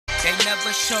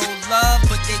never show love,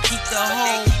 but they keep the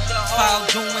hoe. Foul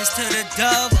doings to the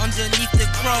dove underneath the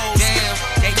crows. Damn,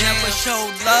 they never show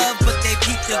love, but they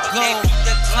keep the gold.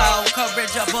 Cloud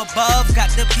coverage up above, got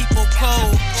the people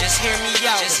cold. Just hear me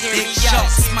out, just hear Big me out.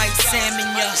 sharks might salmon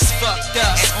ya. Fucked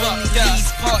up, And only fucked up.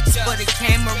 leave parts for the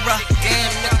camera.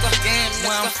 Damn nigga, damn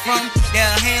Where I'm nigga. from,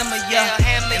 they'll hammer ya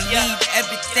and leave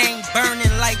everything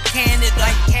burning like Canada.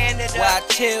 Where I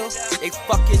chill, they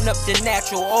fucking up the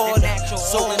natural order.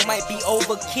 So it might be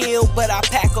overkill, but I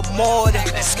pack a mortar.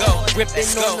 Let's go. Gripping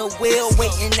on the wheel,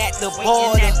 waiting at the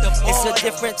border. It's a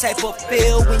different type of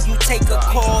feel when you take a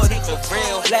quarter.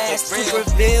 Last to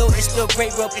reveal, it's the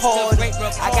great reporter.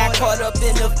 I got caught up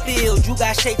in the field, you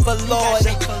got shape for Lord.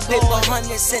 Paper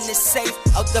hundreds in the safe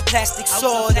of the plastic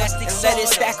sorter, and let it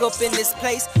stack up in this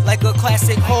place like a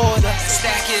classic hoarder.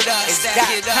 Stack it up, It's stack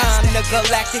it up. Dotcom, the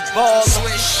galactic baller.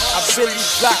 I really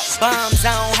drop bombs,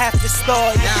 I don't have to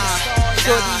stall ya.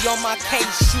 Shorty on my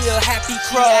case, she a happy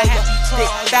crawler.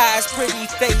 Thick thighs, pretty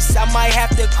face, I might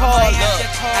have to call her.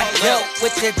 I dealt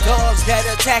with the dogs that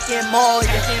attack and maul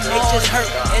ya. They just hurt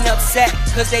and upset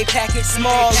cause they pack it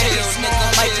smaller.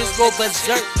 Might just go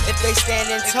berserk if they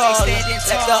standing taller.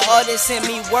 Let the artists in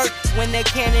me work when they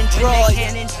cannon draw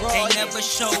ya. They never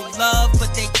show love,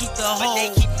 but they keep the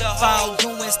hoe. Foul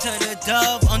doings to the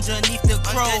dove underneath the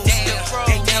crows.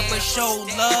 They never show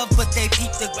love, but they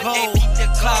peep the gold.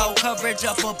 Cloud coverage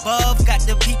up above, got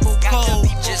the people cold.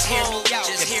 Just hear me out,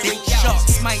 just hear me Big out.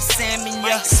 sharks might salmon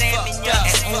ya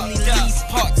and only leave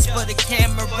parts for the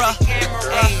camera.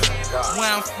 Hey, where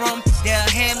I'm from, they'll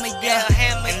hammer ya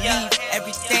and leave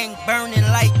everything burning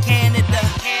like Canada.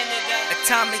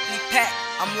 Atomically packed,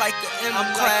 I'm like an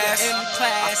M class.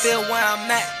 I feel where I'm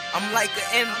at, I'm like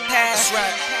an empath.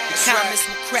 The comments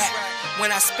will crack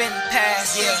when I spin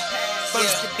past.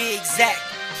 First to be exact,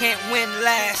 can't win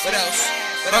last. What else?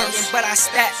 Burning, but I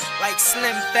stack like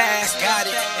Slim Fast. Got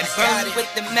it. And burning with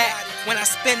the Mac when I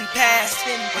spin past.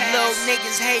 When little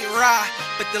niggas hate raw,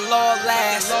 but the law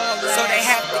lasts. So they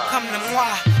have to come to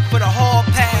moi for the hall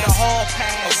pass.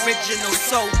 Original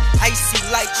soul, icy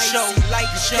light show.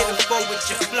 Pitiful with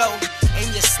your flow and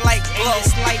your slight glow.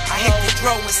 I hit the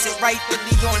draw and sit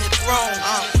rightfully on the throne.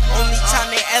 Only time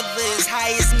they ever as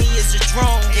high as me is a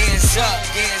drone. Hands up,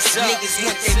 hands up. Niggas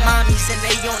want their mommies and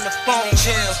they on the phone.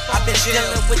 I've been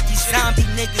dealing with these zombie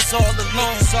niggas all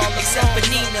alone. Except for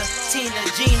Nina, Tina,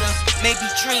 Gina, maybe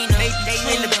Trina. They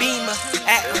in the Beamer.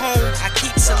 At home, I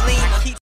keep Selena.